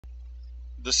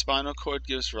The spinal cord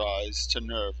gives rise to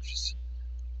nerves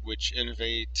which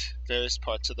innervate various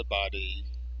parts of the body,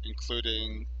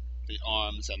 including the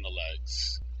arms and the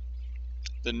legs.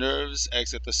 The nerves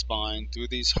exit the spine through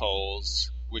these holes,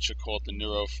 which are called the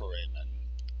neuroforamen.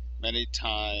 Many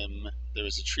times there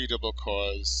is a treatable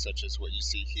cause, such as what you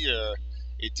see here,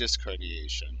 a disc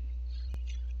herniation.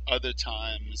 Other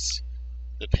times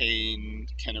the pain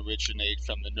can originate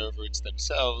from the nerve roots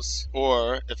themselves,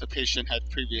 or if a patient had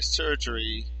previous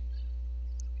surgery,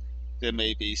 there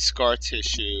may be scar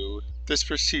tissue. This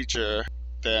procedure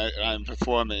that I'm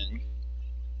performing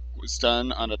was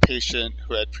done on a patient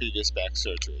who had previous back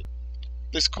surgery.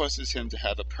 This causes him to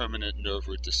have a permanent nerve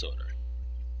root disorder.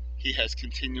 He has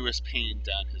continuous pain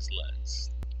down his legs.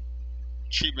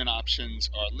 Treatment options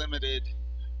are limited,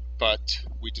 but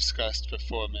we discussed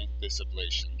performing this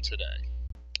ablation today.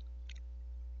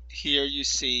 Here you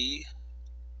see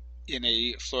in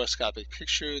a fluoroscopic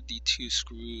picture the two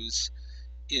screws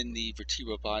in the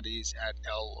vertebral bodies at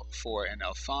L4 and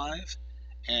L5,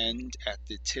 and at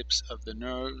the tips of the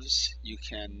nerves you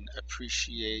can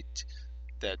appreciate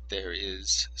that there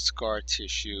is scar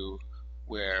tissue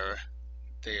where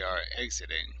they are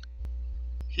exiting.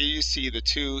 Here you see the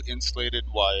two insulated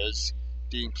wires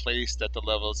being placed at the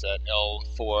levels at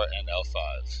L4 and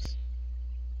L5.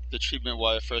 The treatment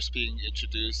wire first being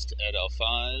introduced at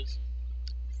L5.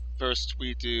 First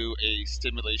we do a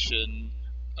stimulation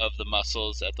of the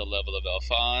muscles at the level of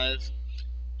L5,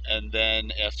 and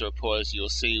then after a pause you'll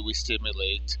see we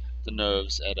stimulate the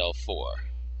nerves at L4.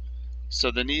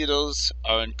 So the needles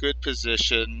are in good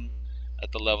position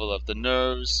at the level of the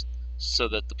nerves so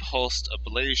that the pulsed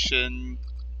ablation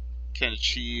can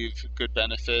achieve good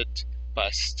benefit by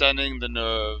stunning the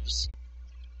nerves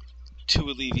to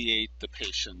alleviate the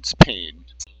patient's pain.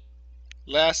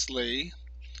 Lastly,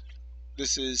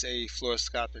 this is a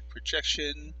fluoroscopic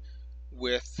projection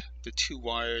with the two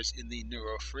wires in the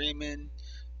neuroforamen.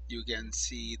 You again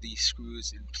see the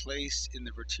screws in place in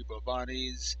the vertebral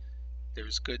bodies.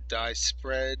 There's good dye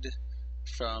spread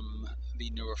from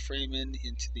the neuroforamen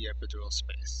into the epidural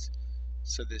space.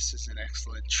 So this is an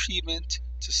excellent treatment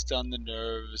to stun the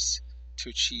nerves to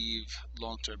achieve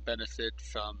long-term benefit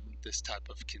from this type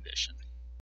of condition.